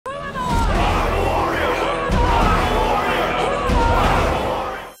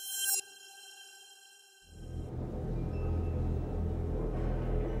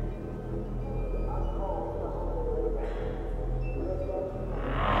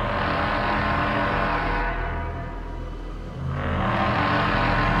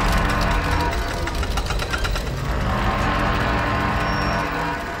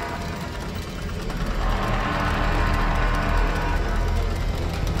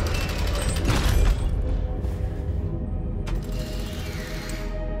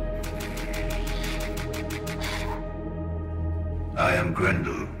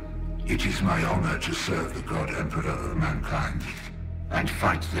Grendel, it is my honor to serve the God Emperor of mankind and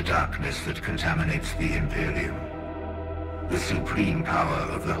fight the darkness that contaminates the Imperium. The supreme power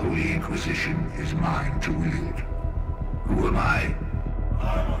of the Holy Inquisition is mine to wield. Who am I?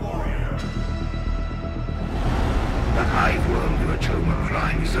 I'm a warrior. The hive world of Atoma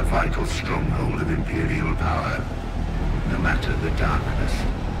Prime is a vital stronghold of Imperial power. No matter the darkness,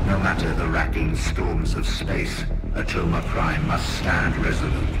 no matter the racking storms of space, Atoma Prime must stand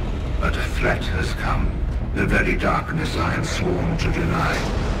resolute. But a threat has come, the very darkness I am sworn to deny.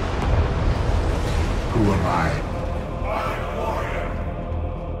 Who am I?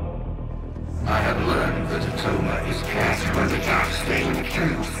 I have learned that Atoma is cast by the dark stain of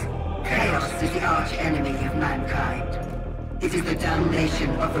chaos. Chaos is the arch-enemy of mankind. It is the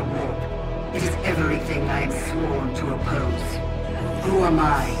damnation of the warp. It is everything I am sworn to oppose. Who am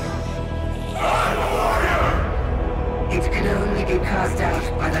I? I'm a warrior! It can only be cast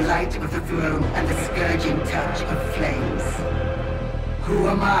out by the light of the throne and the scourging touch of flames. Who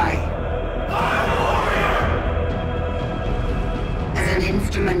am I? I'm a warrior! As an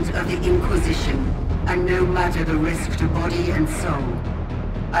instrument of the Inquisition, and no matter the risk to body and soul,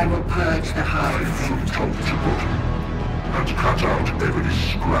 I will purge the hive from top to bottom, and cut out every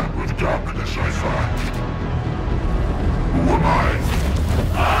scrap of darkness I find.